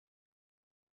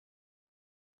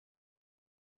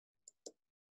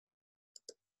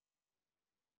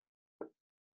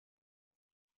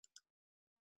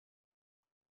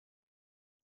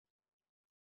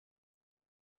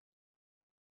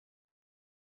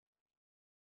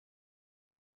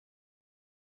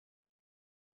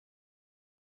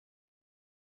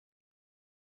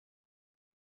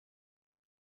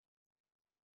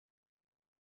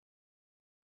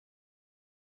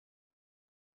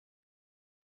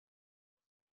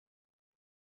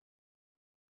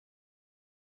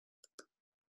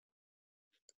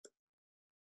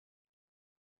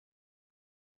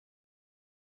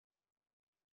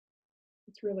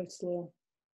It's really slow.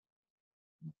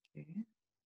 Okay.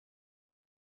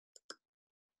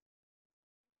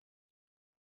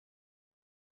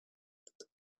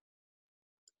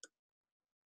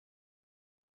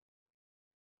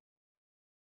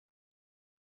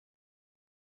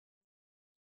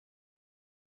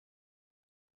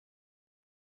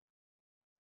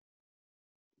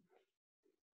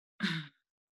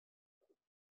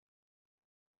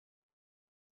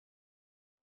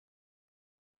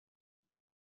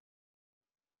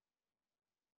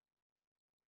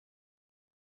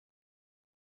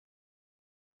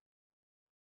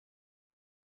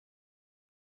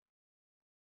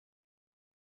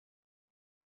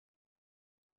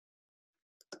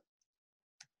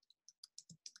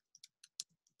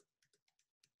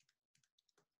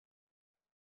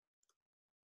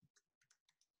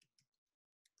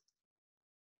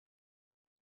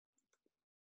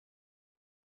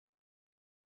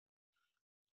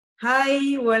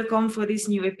 Hi, welcome for this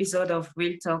new episode of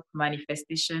Real Talk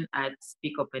Manifestation at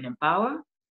Speak Up and Empower.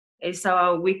 It's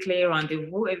our weekly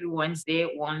rendezvous every Wednesday,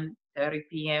 1:30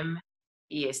 p.m.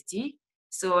 EST.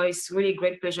 So it's really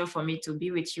great pleasure for me to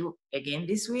be with you again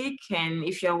this week. And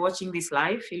if you're watching this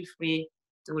live, feel free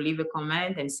to leave a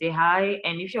comment and say hi.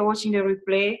 And if you're watching the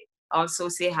replay, also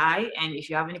say hi. And if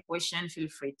you have any question, feel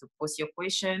free to post your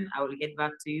question. I will get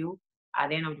back to you at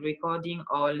the end of the recording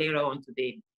or later on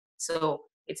today. So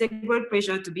it's a great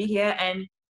pleasure to be here. And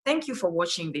thank you for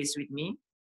watching this with me.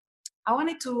 I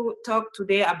wanted to talk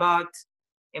today about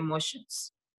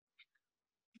emotions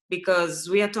because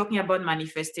we are talking about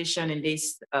manifestation in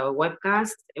this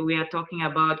webcast. We are talking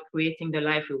about creating the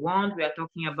life we want. We are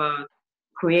talking about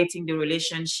creating the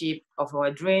relationship of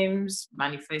our dreams,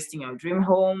 manifesting our dream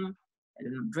home,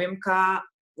 dream car,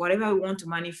 whatever we want to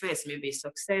manifest, maybe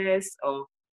success or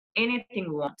anything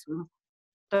we want. We're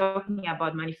talking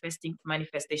about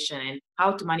manifestation and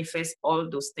how to manifest all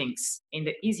those things in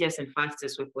the easiest and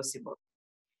fastest way possible.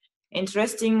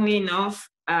 Interestingly enough,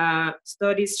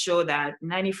 studies show that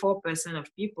 94% of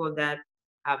people that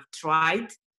have tried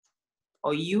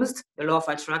or used the law of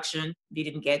attraction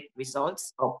didn't get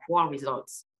results or poor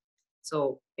results.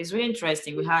 So it's really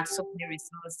interesting. We had so many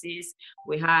resources,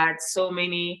 we had so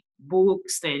many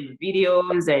books and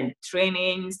videos and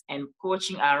trainings and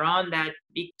coaching around that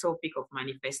big topic of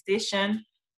manifestation.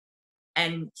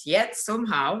 And yet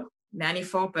somehow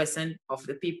 94% of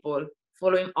the people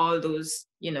following all those,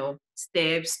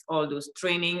 steps, all those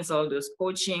trainings, all those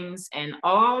coachings, and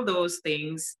all those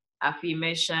things,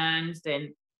 affirmations, and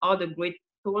all the great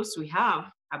tools we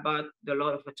have about the law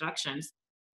of attractions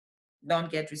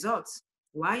don't get results.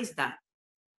 Why is that?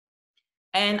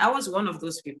 And I was one of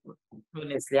those people,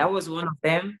 honestly. I was one of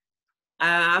them.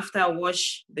 After I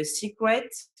watched The Secret,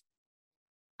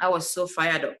 I was so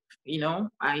fired up.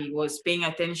 I was paying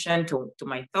attention to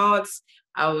my thoughts.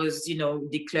 I was,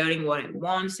 declaring what I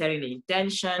want, setting the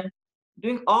intention,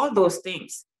 doing all those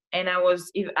things. And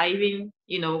I even,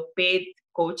 paid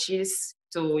coaches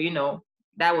to,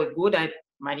 that were good at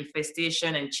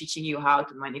manifestation and teaching you how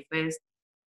to manifest.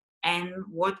 And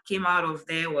what came out of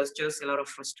there was just a lot of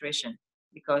frustration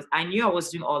because I knew I was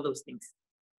doing all those things.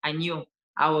 I knew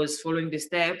I was following the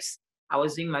steps. I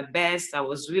was doing my best. I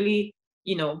was really,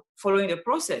 following the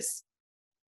process.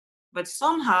 But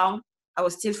somehow I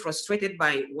was still frustrated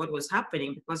by what was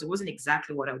happening because it wasn't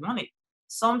exactly what I wanted.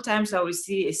 Sometimes I would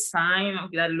see a sign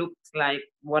that looked like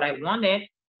what I wanted,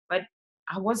 but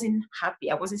I wasn't happy.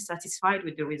 I wasn't satisfied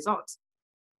with the results.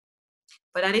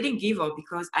 But I didn't give up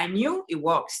because I knew it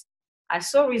works. I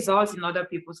saw results in other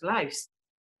people's lives.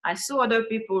 I saw other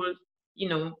people, you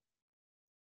know,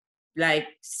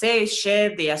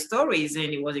 share their stories,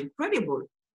 and it was incredible.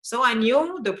 So I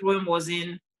knew the problem was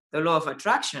in the law of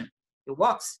attraction. It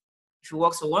works. If it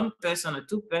works for one person or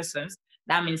two persons,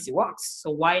 that means it works. So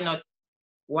why not?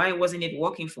 Why wasn't it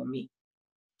working for me?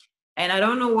 And I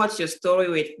don't know what's your story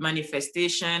with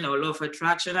manifestation or law of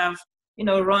attraction. I've,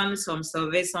 run some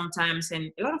surveys sometimes,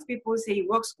 and a lot of people say it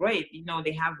works great.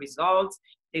 They have results,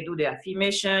 they do their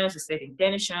affirmations, they set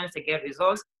intentions, they get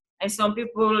results. And some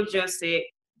people just say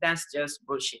that's just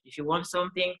bullshit. If you want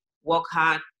something, work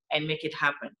hard and make it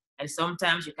happen. And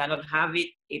sometimes you cannot have it.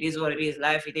 It is what it is.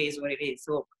 Life, it is what it is.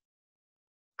 So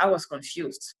I was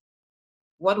confused.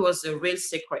 What was the real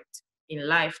secret in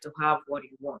life to have what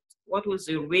you want? What was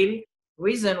the real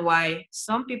reason why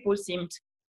some people seemed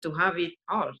to have it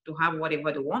all, to have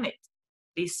whatever they wanted?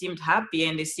 They seemed happy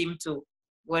and they seemed to,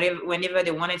 whenever they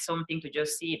wanted something, to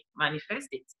just see it, manifest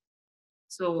it.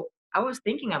 So I was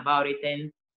thinking about it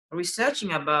and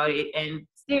researching about it and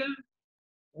still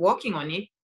working on it.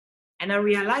 And I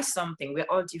realized something: we're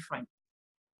all different.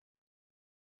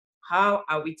 How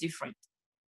are we different?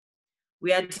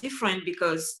 We are different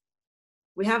because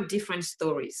we have different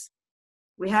stories.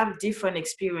 We have different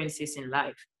experiences in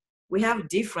life. We have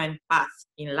different paths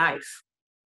in life.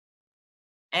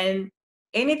 And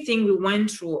anything we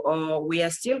went through or we are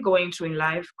still going through in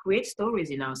life creates stories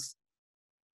in us.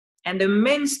 And the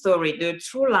main story, the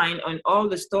through line on all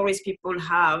the stories people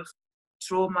have,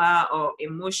 trauma or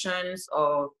emotions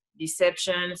or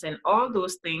deceptions and all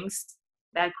those things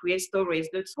that create stories,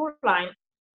 the through line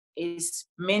is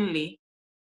mainly,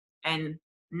 and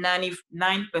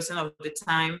 99% of the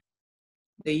time,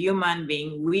 the human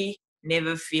being, we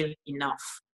never feel enough.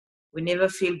 We never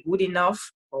feel good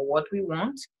enough for what we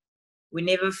want. We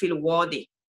never feel worthy.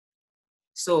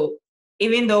 So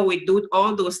even though we do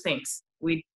all those things,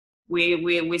 we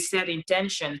set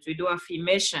intentions, we do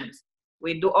affirmations,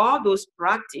 we do all those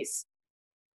practice,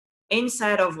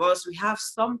 inside of us, we have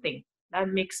something that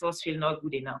makes us feel not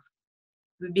good enough.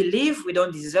 We believe we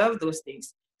don't deserve those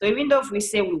things. So even though we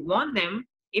say we want them,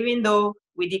 even though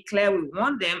we declare we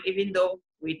want them, even though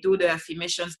we do the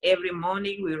affirmations every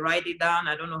morning, we write it down,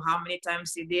 I don't know how many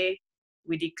times a day,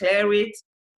 we declare it,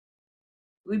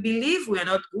 we believe we are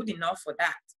not good enough for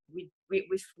that. We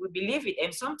believe it,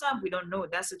 and sometimes we don't know.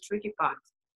 That's a tricky part.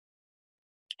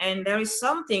 And there is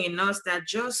something in us that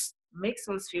just makes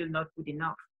us feel not good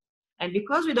enough. And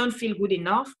because we don't feel good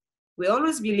enough, we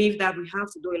always believe that we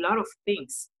have to do a lot of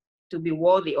things to be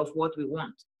worthy of what we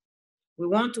want. We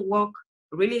want to work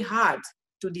really hard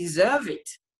to deserve it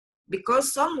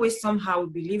because some way, somehow,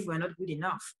 we believe we're not good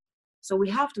enough. So we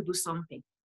have to do something.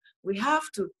 We have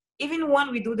to, even when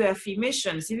we do the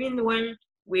affirmations, even when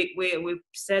we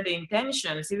set the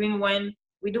intentions, even when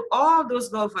we do all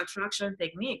those law of attraction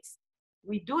techniques,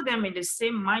 we do them in the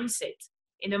same mindset,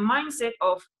 in the mindset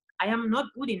of, I am not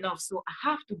good enough, so I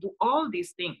have to do all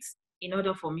these things in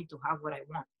order for me to have what I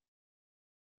want.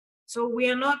 So we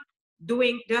are not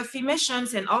doing the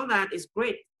affirmations and all that is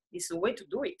great. It's a way to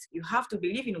do it. You have to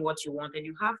believe in what you want and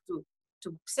you have to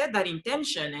set that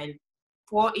intention and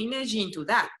pour energy into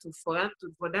that for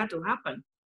that to happen.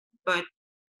 But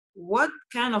what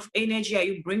kind of energy are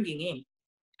you bringing in?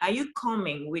 Are you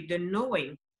coming with the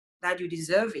knowing that you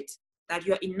deserve it, that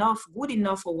you're enough, good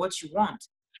enough for what you want?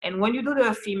 And when you do the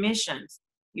affirmations,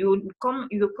 you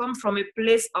come from a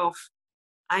place of,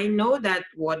 I know that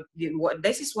what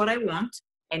this is what I want,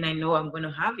 and I know I'm going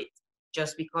to have it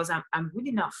just because I'm good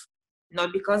enough,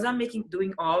 not because I'm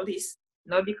doing all this,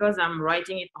 not because I'm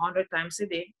writing it 100 times a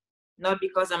day, not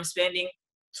because I'm spending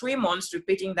 3 months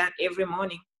repeating that every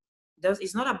morning.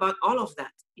 It's not about all of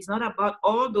that. It's not about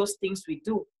all those things we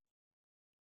do.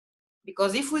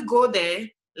 Because if we go there,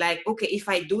 like, okay, if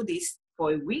I do this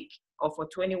for a week or for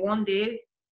 21 days,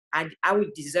 I will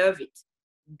deserve it.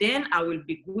 Then I will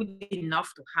be good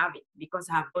enough to have it because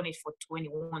I have done it for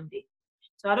 21 days.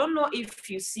 So I don't know if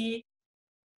you see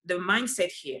the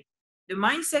mindset here. The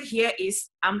mindset here is,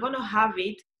 I'm going to have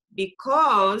it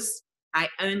because I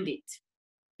earned it,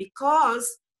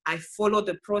 because I followed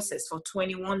the process for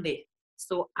 21 days.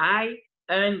 So I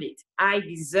earned it. I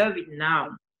deserve it now.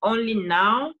 Only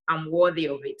now I'm worthy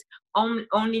of it.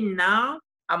 Only now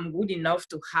I'm good enough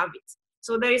to have it.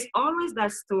 So there is always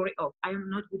that story of, I am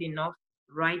not good enough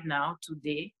right now,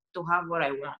 today, to have what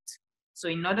I want. So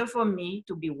in order for me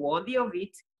to be worthy of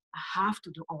it, I have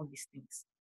to do all these things.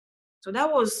 So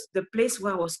that was the place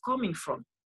where I was coming from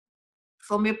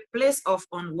a place of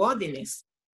unworthiness,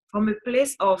 from a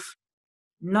place of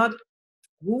not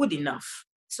good enough.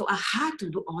 So I had to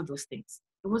do all those things.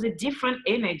 It was a different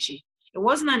energy. It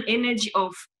wasn't an energy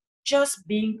of just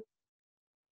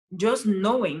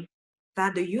knowing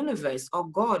that the universe or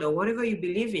God or whatever you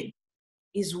believe in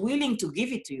is willing to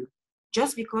give it to you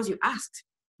just because you asked,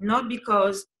 not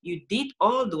because you did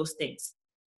all those things.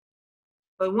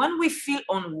 But when we feel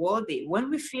unworthy, when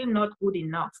we feel not good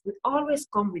enough, we always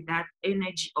come with that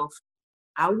energy of,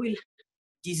 I will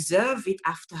deserve it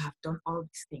after I've done all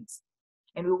these things.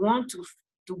 And we want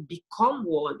to become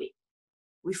worthy.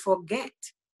 We forget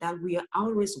that we are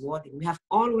always worthy. We have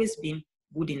always been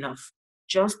good enough,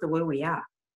 just the way we are.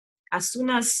 As soon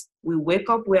as we wake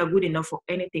up, we are good enough for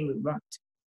anything we want.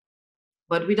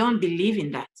 But we don't believe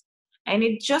in that. And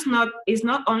it's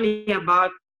not only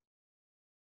about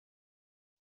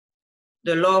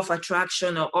the law of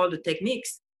attraction or all the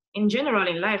techniques. In general,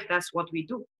 in life, that's what we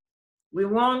do. We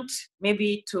want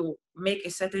maybe to make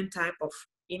a certain type of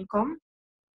income.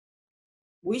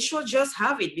 We should just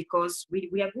have it because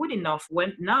we are good enough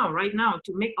right now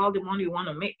to make all the money we want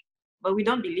to make. But we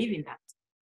don't believe in that.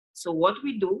 So what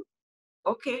we do,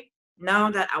 okay, now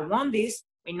that I want this,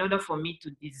 in order for me to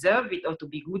deserve it or to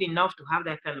be good enough to have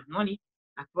that kind of money,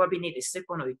 I probably need a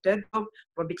second or a third job,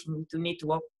 probably need to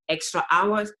work extra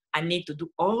hours. I need to do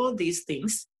all these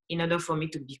things in order for me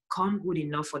to become good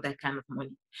enough for that kind of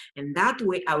money. And that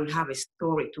way I will have a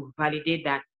story to validate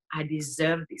that I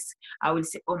deserve this. I will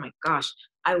say, oh my gosh,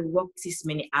 I worked this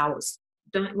many hours.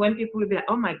 When people will be like,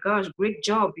 oh my gosh, great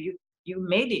job, you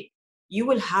made it. You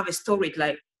will have a story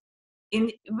like,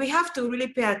 we have to really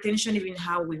pay attention even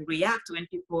how we react when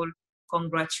people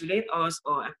congratulate us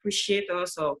or appreciate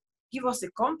us or give us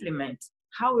a compliment.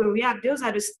 How we react,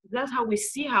 that's how we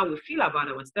see how we feel about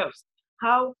ourselves,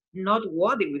 how not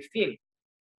worthy we feel.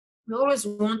 We always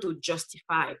want to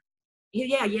justify.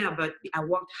 Yeah, but I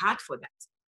worked hard for that.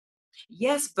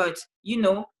 Yes, but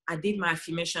I did my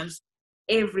affirmations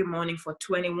every morning for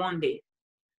 21 days.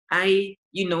 I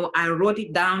wrote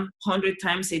it down 100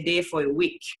 times a day for a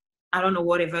week. I don't know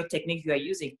whatever technique you are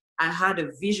using. I had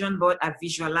a vision board. I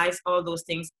visualized all those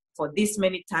things for this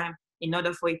many times in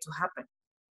order for it to happen.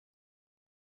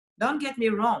 Don't get me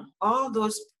wrong. All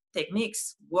those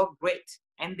techniques work great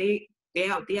and they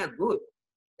are good.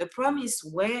 The problem is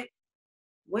where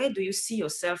do you see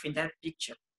yourself in that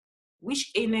picture?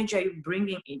 Which energy are you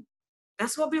bringing in?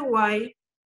 That's probably why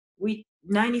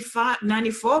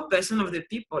 94% of the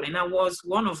people, and I was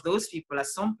one of those people at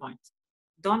some point,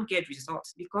 don't get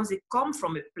results because they come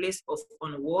from a place of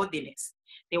unworthiness.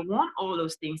 They want all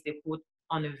those things they put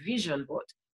on a vision board.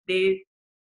 They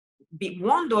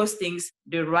want those things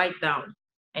they write down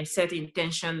and set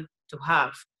intention to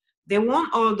have. They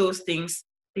want all those things.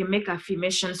 They make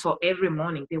affirmations for every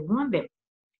morning. They want them.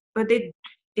 But they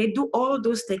do all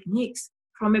those techniques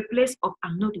from a place of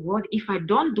I'm not worthy. If I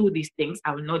don't do these things,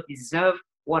 I will not deserve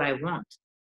what I want.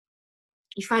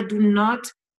 If I do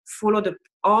not follow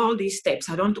all these steps,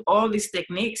 I don't do all these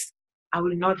techniques, I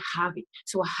will not have it.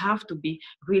 So I have to be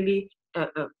really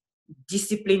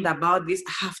disciplined about this.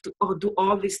 I have to do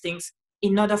all these things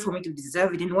in order for me to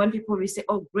deserve it. And when people will say,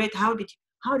 oh, great, how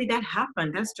did that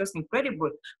happen? That's just incredible.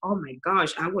 Oh my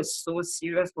gosh, I was so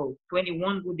serious for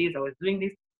 21 good days. I was doing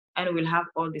this. And we'll have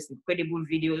all these incredible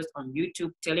videos on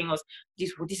YouTube telling us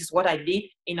this is what I did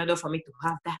in order for me to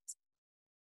have that.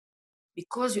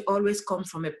 Because we always come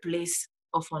from a place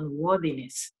of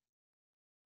unworthiness.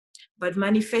 But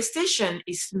manifestation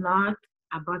is not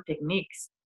about techniques.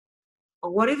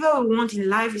 Or whatever we want in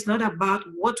life is not about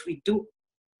what we do.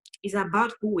 It's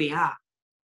about who we are.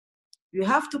 You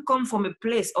have to come from a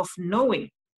place of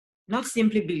knowing, not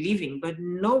simply believing, but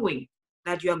knowing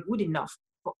that you are good enough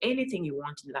for anything you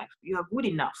want in life. You are good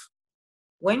enough.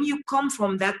 When you come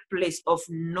from that place of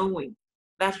knowing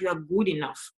that you are good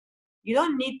enough, you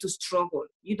don't need to struggle.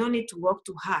 You don't need to work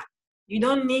too hard. You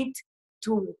don't need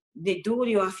to do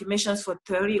your affirmations for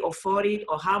 30 or 40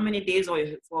 or how many days or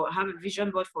have a vision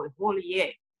board for a whole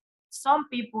year. Some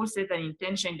people set an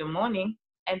intention in the morning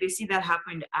and they see that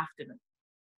happen in the afternoon.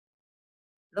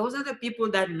 Those are the people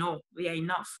that know we are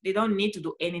enough. They don't need to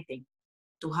do anything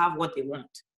to have what they want.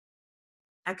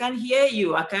 I can hear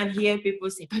you. I can hear people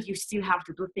say, but you still have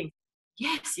to do things.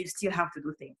 Yes, you still have to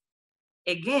do things.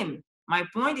 Again, my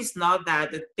point is not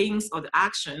that the things or the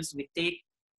actions we take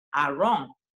are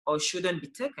wrong or shouldn't be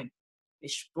taken. They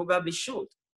probably should,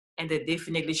 and they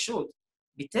definitely should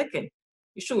be taken.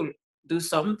 You should do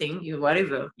something,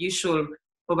 whatever. You should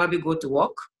probably go to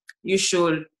work. You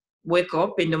should wake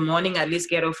up in the morning, at least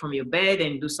get up from your bed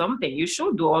and do something. You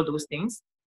should do all those things.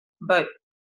 But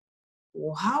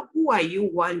who are you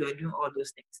while you are doing all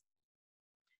those things?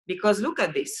 Because look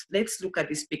at this. Let's look at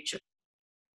this picture.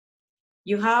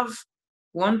 You have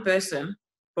one person,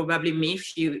 probably me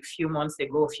few months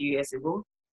ago, a few years ago,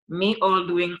 me all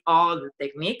doing all the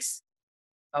techniques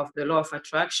of the law of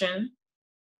attraction,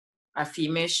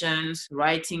 affirmations,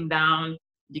 writing down,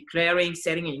 declaring,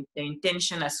 setting the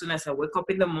intention as soon as I wake up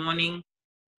in the morning.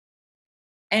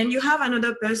 And you have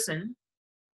another person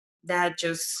that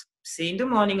just say in the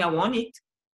morning, I want it,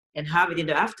 and have it in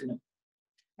the afternoon.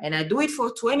 And I do it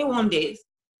for 21 days,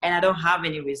 and I don't have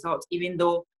any results, even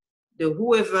though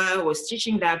whoever was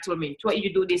teaching that told me,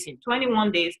 you do this in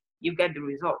 21 days, you get the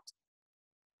result.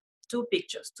 Two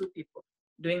pictures, two people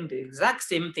doing the exact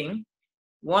same thing.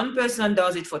 One person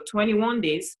does it for 21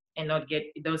 days and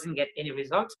doesn't get any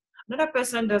results. Another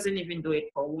person doesn't even do it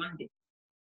for 1 day.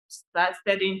 Starts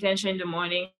the intention in the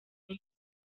morning.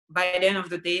 By the end of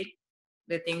the day,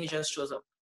 the thing just shows up.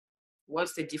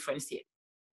 What's the difference here?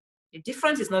 The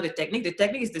difference is not the technique. The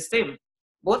technique is the same.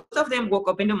 Both of them woke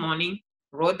up in the morning,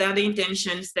 wrote down the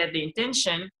intention, set the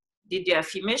intention, did the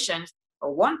affirmations.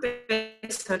 But one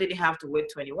person didn't have to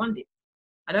wait 21 days.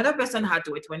 Another person had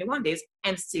to wait 21 days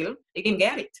and still they didn't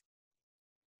get it.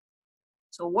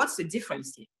 So what's the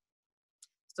difference here?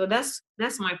 So that's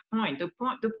my point.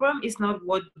 The problem is not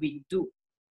what we do.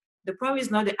 The problem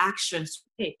is not the actions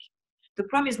we take. The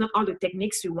problem is not all the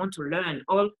techniques we want to learn,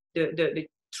 all the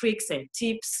tricks and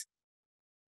tips.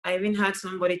 I even had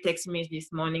somebody text me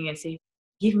this morning and say,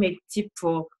 give me a tip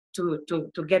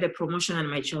to get a promotion on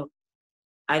my job.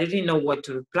 I didn't know what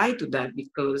to reply to that,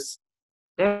 because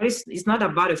it's not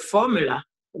about a formula.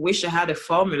 Wish I had a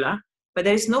formula, but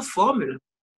there is no formula.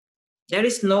 There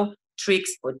is no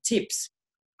tricks or tips.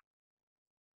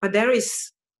 But there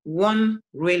is one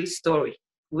real story,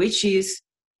 which is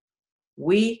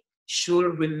we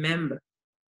should remember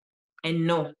and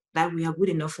know that we are good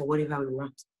enough for whatever we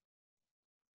want.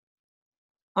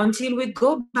 Until we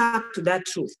go back to that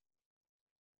truth,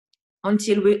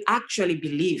 until we actually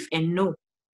believe and know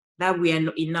that we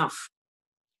are enough,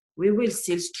 we will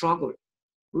still struggle.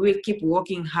 We will keep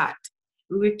working hard.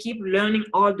 We will keep learning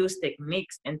all those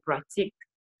techniques and practice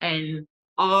and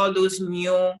all those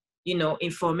new,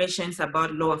 informations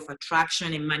about law of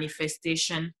attraction and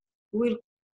manifestation. We will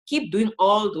keep doing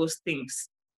all those things,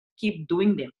 keep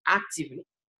doing them actively,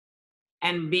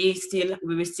 and we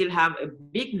will still have a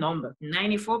big number.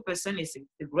 94% is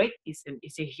a great, it's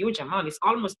a huge amount.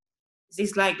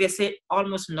 It's like they say,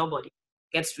 almost nobody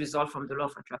gets result from the law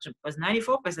of attraction, because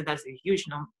 94%, that's a huge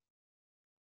number.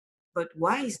 But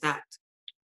why is that?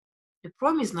 The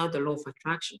problem is not the law of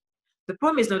attraction. The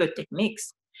problem is not the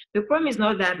techniques. The problem is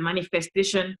not that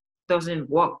manifestation doesn't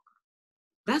work.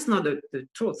 That's not the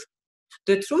truth.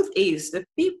 The truth is the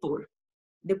people.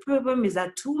 The problem is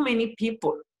that too many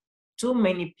people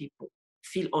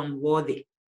feel unworthy.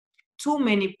 Too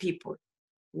many people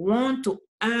want to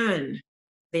earn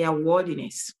their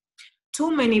worthiness.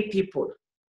 Too many people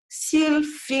still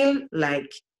feel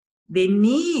like they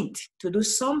need to do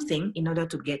something in order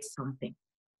to get something.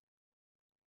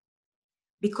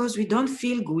 Because we don't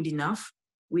feel good enough,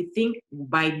 we think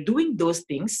by doing those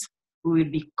things, we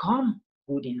will become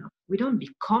good enough. We don't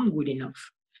become good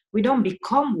enough. We don't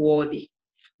become worthy.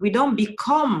 We don't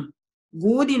become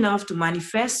good enough to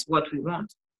manifest what we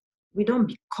want. We don't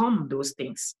become those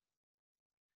things.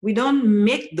 We don't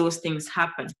make those things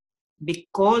happen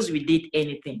because we did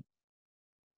anything.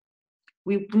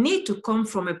 We need to come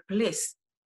from a place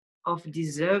of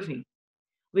deserving.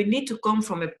 We need to come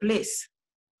from a place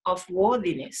of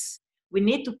worthiness. We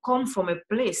need to come from a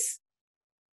place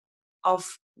of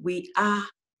we are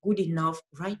good enough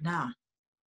right now.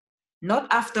 Not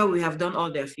after we have done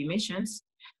all the affirmations,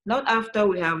 not after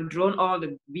we have drawn all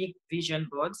the big vision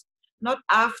boards, not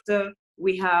after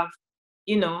we have,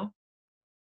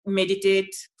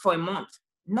 meditate for a month,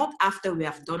 not after we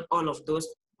have done all of those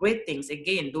great things.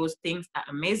 Again, those things are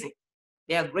amazing.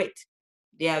 They are great.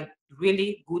 They are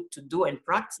really good to do and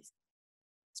practice.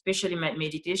 Especially my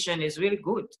meditation is really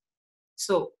good.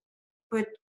 So, but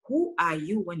who are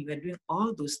you when you are doing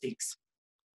all those things?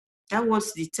 That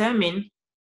was determine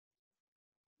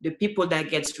the people that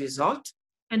gets result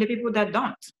and the people that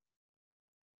don't.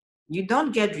 You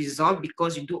don't get result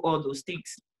because you do all those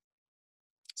things.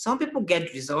 Some people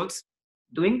get results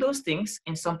doing those things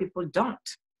and some people don't.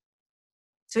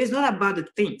 So it's not about the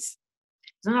things.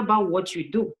 It's not about what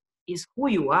you do. It's who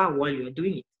you are while you're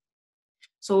doing it.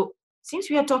 So since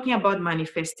we are talking about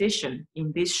manifestation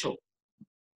in this show,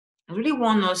 I really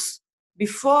want us,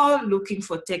 before looking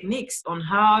for techniques on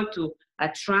how to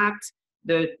attract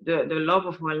the love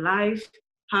of our life,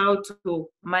 how to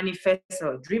manifest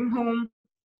our dream home,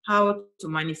 how to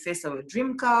manifest our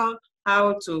dream car,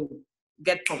 how to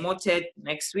get promoted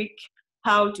next week,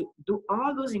 how to do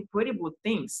all those incredible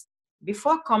things,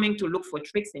 before coming to look for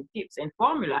tricks and tips and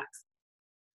formulas,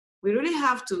 we really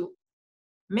have to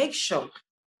make sure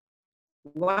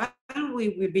while we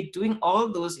will be doing all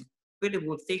those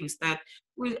incredible things that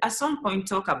we'll at some point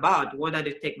talk about, what are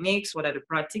the techniques, what are the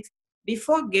practices,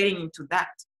 before getting into that,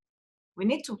 we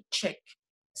need to check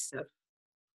ourselves,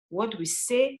 what we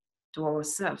say to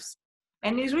ourselves.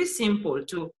 And it's really simple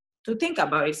to think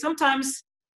about it. Sometimes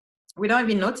we don't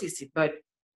even notice it, but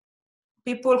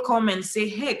people come and say,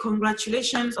 hey,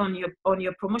 congratulations on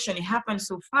your promotion. It happened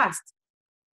so fast.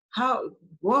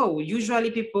 Whoa,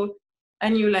 usually people,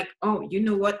 and you're like, oh, you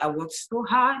know what? I worked so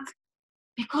hard,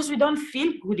 because we don't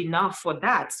feel good enough for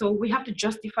that. So we have to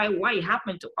justify why it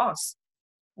happened to us.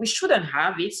 We shouldn't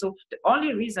have it. So the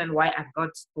only reason why I got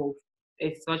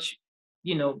such,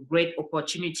 great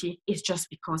opportunity is just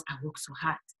because I worked so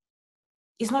hard.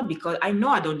 It's not because I know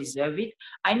I don't deserve it.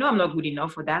 I know I'm not good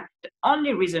enough for that. The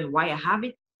only reason why I have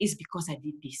it is because I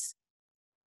did this.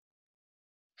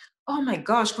 Oh my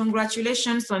gosh,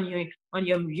 congratulations on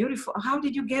your beautiful, how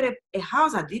did you get a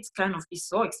house at this kind of, is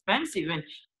so expensive, and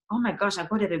oh my gosh, I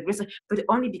got it at a great, but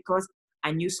only because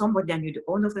I knew somebody, I knew the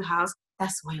owner of the house,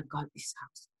 that's why I got this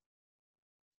house.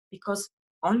 Because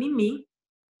only me.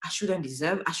 I shouldn't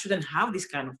have this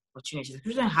kind of opportunities. I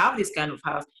shouldn't have this kind of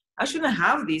house. I shouldn't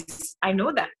have this. I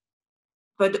know that.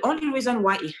 But the only reason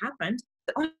why it happened,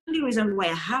 the only reason why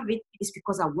I have it is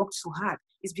because I worked so hard.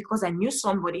 It's because I knew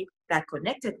somebody that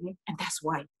connected me, and that's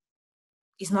why.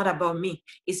 It's not about me.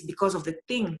 It's because of the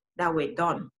thing that were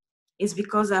done. It's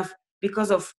because of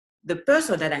the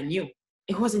person that I knew.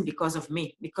 It wasn't because of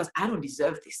me, because I don't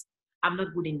deserve this. I'm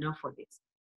not good enough for this.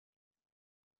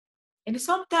 And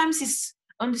sometimes it's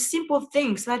on the simple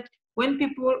things that when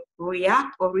people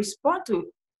react or respond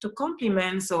to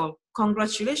compliments or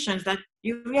congratulations, that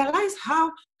you realize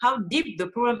how deep the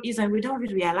problem is, and we don't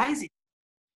really realize it.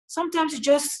 Sometimes you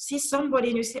just see somebody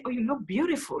and you say, oh, you look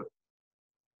beautiful.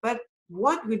 But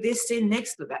what will they say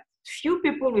next to that? Few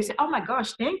people will say, oh my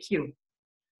gosh, thank you.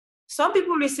 Some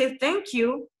people will say thank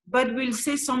you, but will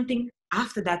say something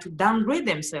after that to downgrade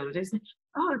themselves. They say,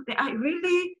 oh,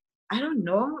 I don't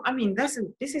know. I mean, this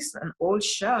is an old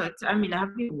shirt. I mean,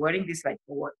 I've been wearing this like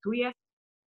for what, 2 years?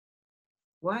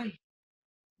 Why?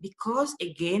 Because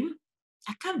again,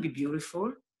 I can't be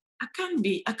beautiful. I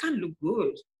can't look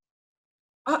good.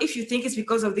 Or if you think it's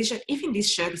because of this shirt, even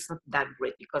this shirt is not that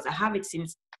great because I have it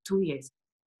since 2 years.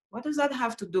 What does that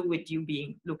have to do with you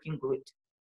looking good?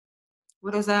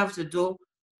 What does that have to do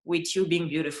with you being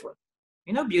beautiful?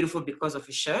 You're not beautiful because of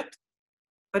a shirt,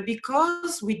 but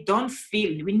because we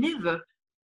never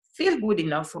feel good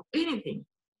enough for anything.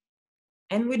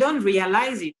 And we don't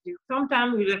realize it.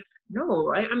 Sometimes we're like,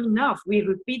 no, I'm enough. We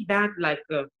repeat that like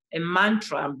a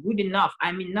mantra, I'm good enough,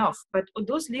 I'm enough. But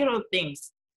those little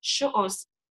things show us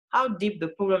how deep the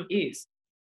problem is,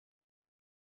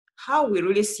 how we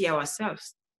really see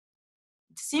ourselves.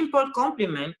 Simple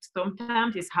compliment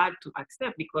sometimes is hard to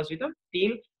accept because we don't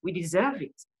feel we deserve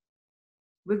it.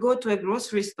 We go to a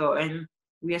grocery store and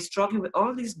we are struggling with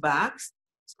all these bags.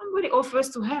 Somebody offers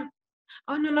to help.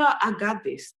 Oh, no, I got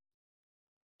this.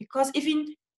 Because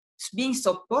even being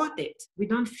supported, we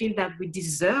don't feel that we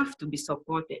deserve to be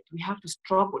supported. We have to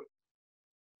struggle.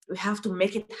 We have to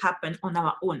make it happen on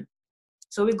our own.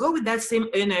 So we go with that same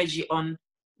energy on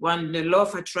the law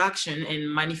of attraction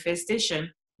and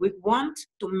manifestation. We want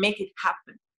to make it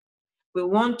happen. We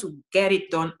want to get it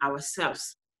done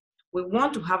ourselves. We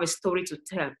want to have a story to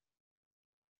tell.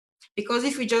 Because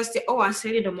if we just say, oh, I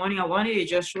said in the morning I wanted it,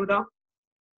 just showed up,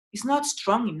 it's not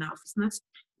strong enough. It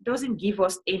doesn't give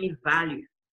us any value.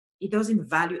 It doesn't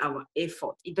value our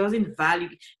effort. It doesn't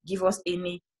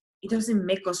it doesn't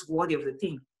make us worthy of the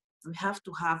thing. We have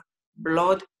to have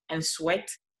blood and sweat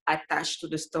attached to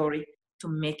the story to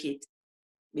make it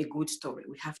a good story.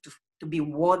 We have to be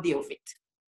worthy of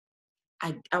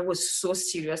it. I was so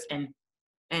serious and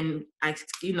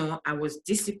I was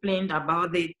disciplined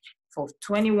about it for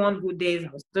 21 good days.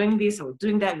 I was doing this, I was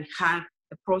doing that. We had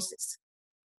a process.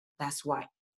 That's why.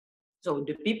 So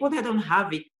the people that don't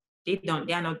have it, they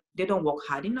don't work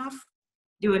hard enough.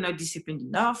 They were not disciplined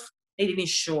enough. They didn't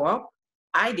show up.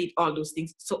 I did all those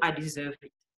things, so I deserve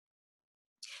it.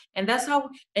 And that's how,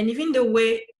 and even the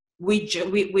way we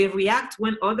react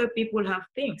when other people have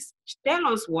things. Tell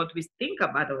us what we think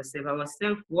about ourselves, our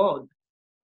self-worth.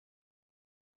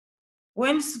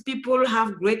 When people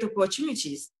have great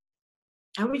opportunities,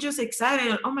 are we just excited?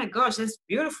 And, oh my gosh, that's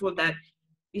beautiful that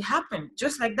it happened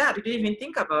just like that. We didn't even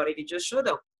think about it. It just showed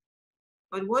up.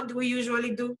 But what do we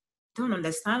usually do? Don't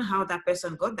understand how that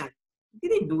person got that. We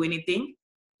didn't do anything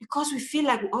because we feel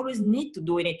like we always need to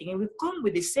do anything. And we come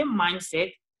with the same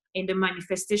mindset in the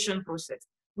manifestation process.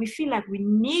 We feel like we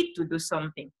need to do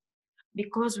something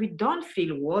because we don't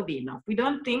feel worthy enough. We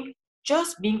don't think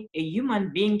just being a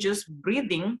human being, just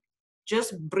breathing,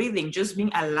 just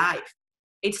being alive,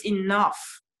 it's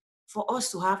enough for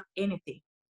us to have anything.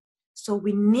 So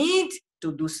we need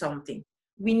to do something.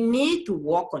 We need to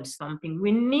work on something.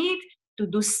 We need to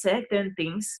do certain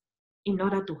things in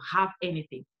order to have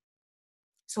anything.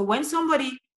 So when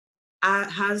somebody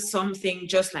has something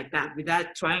just like that,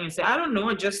 without trying and say, I don't know,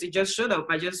 it just showed up.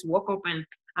 I just woke up and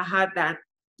I had that,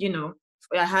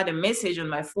 I had a message on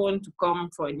my phone to come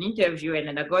for an interview and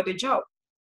then I got the job.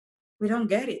 We don't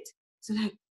get it. So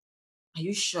like, are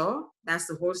you sure that's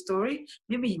the whole story?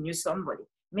 Maybe you knew somebody.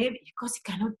 Maybe because it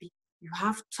cannot be.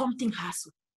 Something has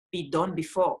to be done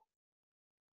before.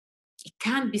 It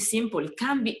can't be simple. It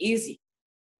can't be easy.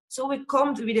 So we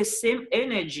come with the same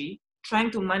energy trying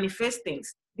to manifest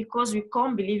things because we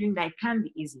come believing that it can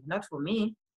be easy. Not for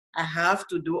me. I have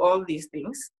to do all these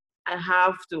things. I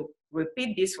have to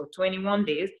repeat this for 21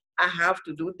 days. I have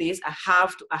to do this. I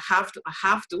have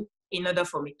to in order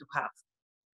for me to have.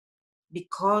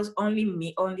 Because only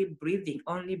me, only breathing,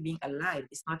 only being alive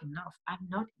is not enough. I'm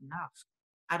not enough.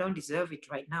 I don't deserve it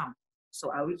right now.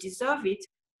 So I will deserve it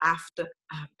after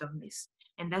I've done this.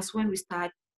 And that's when we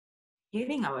start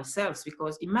hating ourselves,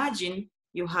 because imagine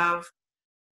you have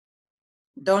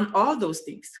done all those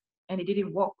things and it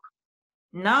didn't work.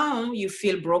 Now you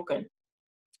feel broken.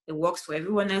 It works for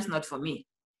everyone else, not for me.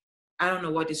 I don't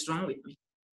know what is wrong with me.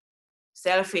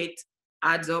 Self-hate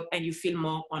adds up and you feel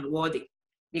more unworthy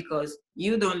because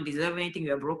you don't deserve anything.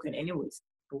 You're broken anyways.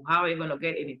 So how are you going to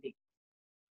get anything?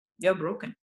 You're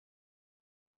broken.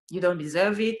 You don't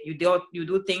deserve it. You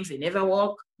do things that never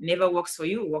work, never works for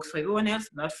you, works for everyone else,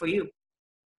 not for you.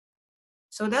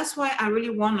 So that's why I really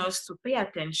want us to pay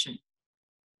attention.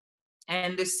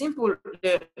 And the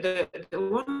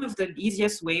one of the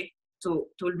easiest way to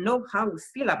know how we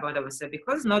feel about ourselves,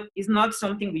 because it's not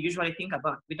something we usually think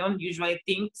about. We don't usually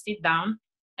sit down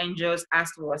and just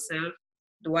ask ourselves,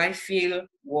 do I feel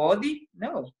worthy?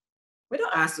 No, we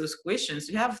don't ask those questions.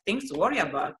 We have things to worry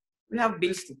about. We have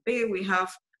bills to pay. We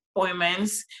have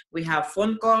appointments. We have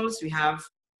phone calls. We have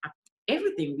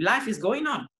everything. Life is going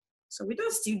on. So we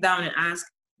don't sit down and ask,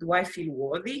 do I feel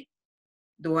worthy?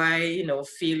 Do I,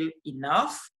 feel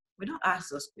enough? We don't ask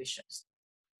those questions.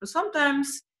 So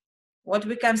sometimes what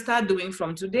we can start doing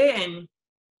from today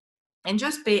and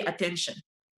just pay attention.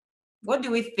 What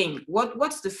do we think?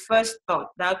 What's the first thought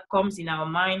that comes in our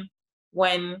mind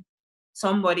when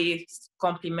somebody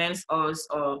compliments us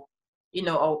or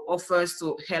or offers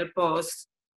to help us?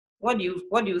 What do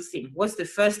you think? What's the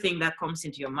first thing that comes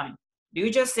into your mind? Do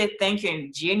you just say thank you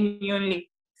and genuinely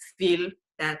feel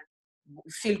that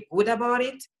feel good about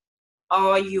it?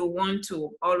 Or you want to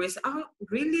always, oh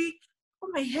really? Oh,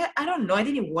 my hair, I don't know. I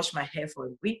didn't wash my hair for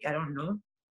a week. I don't know.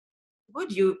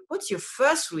 What's your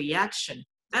first reaction?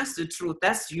 That's the truth.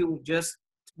 That's you, just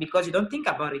because you don't think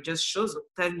about it, just shows up.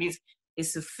 That means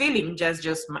it's a feeling, just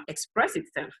express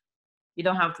itself. You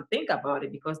don't have to think about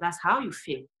it because that's how you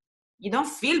feel. You don't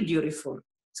feel beautiful.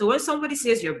 So when somebody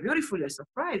says you're beautiful, you're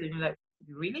surprised and you're like,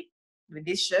 really? With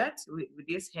this shirt, with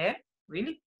this hair?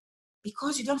 Really?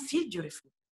 Because you don't feel beautiful.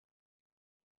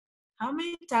 How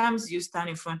many times you stand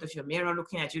in front of your mirror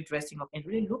looking at you dressing up and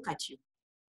really look at you?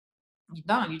 You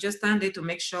don't. You just stand there to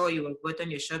make sure you button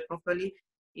your shirt properly,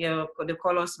 the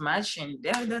colors match, and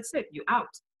that's it. You're out.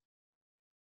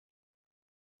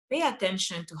 Pay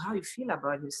attention to how you feel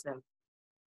about yourself.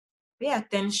 Pay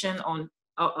attention on,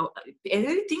 and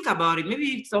really think about it.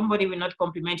 Maybe somebody will not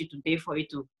compliment you today for you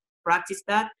to practice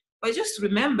that. But just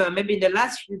remember, maybe in the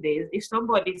last few days, if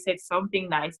somebody said something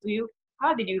nice to you,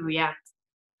 how did you react?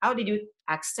 How did you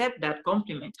accept that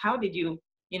compliment? How did you,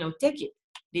 take it?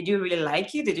 Did you really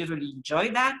like it? Did you really enjoy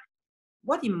that?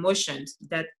 What emotions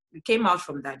that came out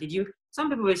from that? Some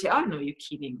people will say, oh no, you're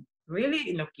kidding. Really?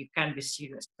 You can't be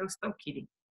serious. Stop kidding.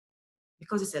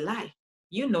 Because it's a lie.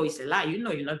 You know it's a lie. You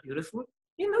know you're not beautiful.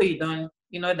 You know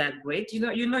you're not that great.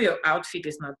 You know your outfit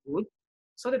is not good.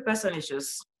 So the person is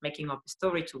just making up a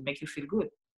story to make you feel good.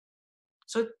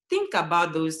 So think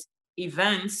about those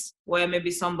events where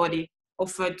maybe somebody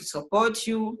offered to support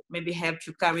you, maybe help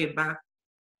you carry a bag,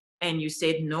 and you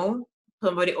said no.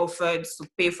 Somebody offered to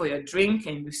pay for your drink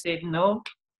and you said no.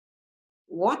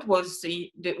 What was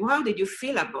how did you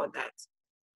feel about that?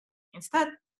 And start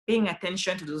paying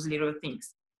attention to those little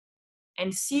things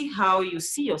and see how you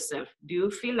see yourself. Do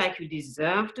you feel like you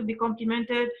deserve to be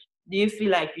complimented? Do you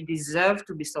feel like you deserve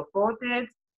to be supported?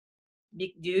 Do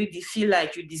you feel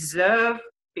like you deserve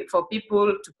for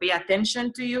people to pay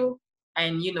attention to you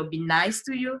and be nice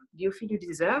to you? Do you feel you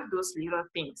deserve those little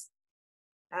things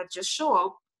that just show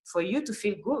up for you to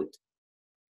feel good?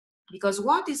 Because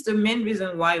what is the main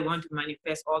reason why we want to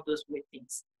manifest all those great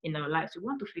things in our lives? We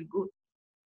want to feel good.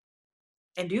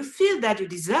 And do you feel that you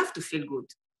deserve to feel good?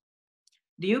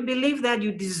 Do you believe that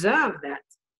you deserve that?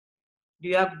 Do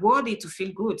you have worthy to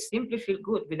feel good? Simply feel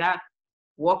good without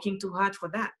working too hard for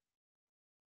that.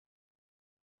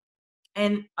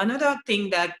 And another thing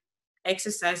that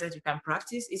exercise that you can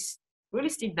practice is really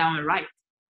sit down and write.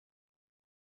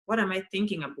 What am I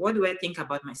thinking of? What do I think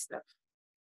about myself?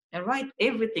 And write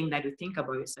everything that you think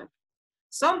about yourself.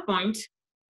 Some point,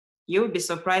 you'll be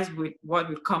surprised with what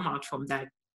will come out from that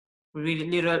really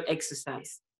little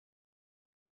exercise.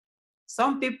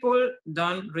 Some people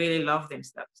don't really love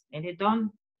themselves and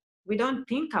we don't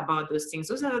think about those things.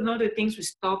 Those are not the things we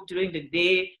stop during the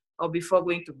day or before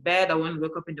going to bed or when we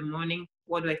wake up in the morning.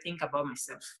 What do I think about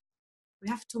myself? We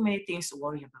have too many things to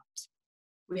worry about.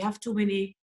 We have too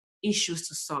many issues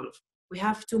to solve. We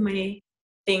have too many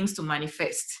things to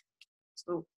manifest.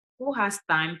 So who has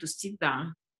time to sit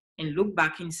down and look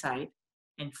back inside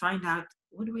and find out,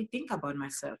 what do I think about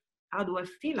myself? How do I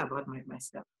feel about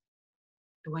myself?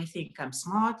 Do I think I'm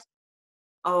smart?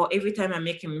 Or every time I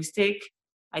make a mistake,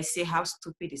 I say, how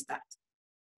stupid is that?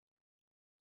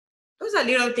 Those are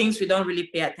little things we don't really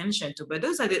pay attention to, but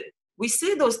we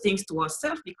say those things to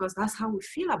ourselves because that's how we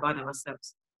feel about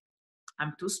ourselves.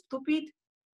 I'm too stupid.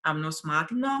 I'm not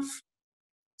smart enough.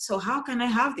 So how can I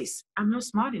have this? I'm not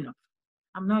smart enough.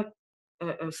 I'm not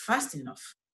fast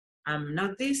enough. I'm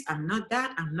not this. I'm not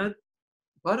that. I'm not,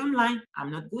 bottom line,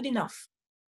 I'm not good enough.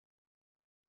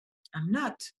 I'm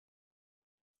not.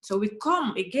 So we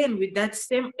come again with that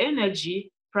same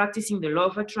energy, practicing the law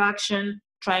of attraction,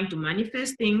 trying to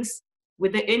manifest things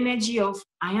with the energy of,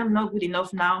 I am not good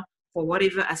enough now for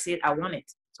whatever I said I wanted.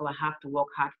 So I have to work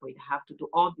hard for it. I have to do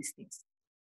all these things.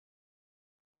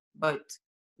 But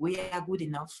we are good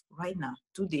enough right now,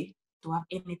 today, to have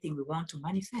anything we want to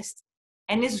manifest.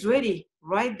 And it's ready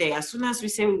right there. As soon as we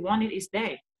say we want it, it's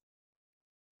there.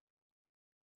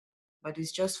 But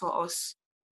it's just for us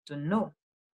to know,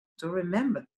 to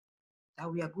remember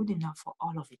that we are good enough for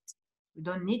all of it. We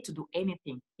don't need to do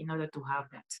anything in order to have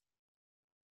that.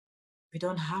 We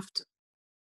don't have to.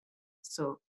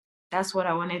 So that's what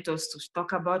I wanted us to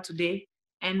talk about today.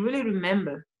 And really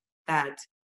remember that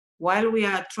while we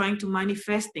are trying to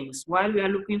manifest things, while we are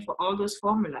looking for all those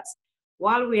formulas,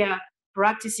 while we are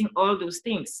practicing all those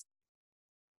things,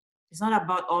 it's not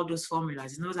about all those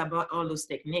formulas. It's not about all those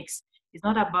techniques. It's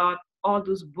not about all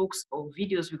those books or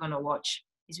videos we're going to watch.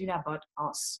 It's really about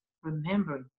us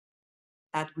remembering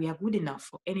that we are good enough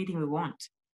for anything we want,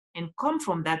 and come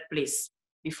from that place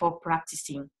before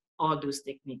practicing all those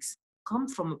techniques. Come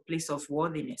from a place of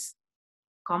worthiness.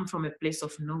 Come from a place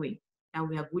of knowing that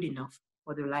we are good enough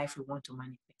for the life we want to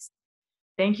manifest.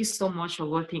 Thank you so much for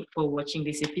watching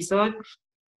this episode.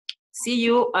 See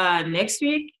you next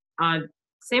week,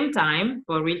 same time,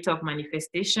 for Real Talk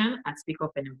Manifestation at Speak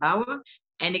Up and Empower.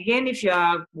 And again, if you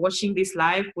are watching this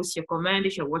live, post your comment.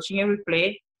 If you're watching a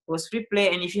replay, post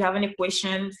replay. And if you have any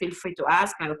question, feel free to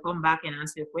ask. I'll come back and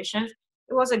answer your questions.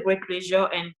 It was a great pleasure.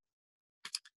 And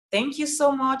thank you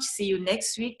so much. See you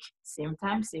next week. Same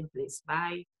time, same place.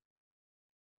 Bye.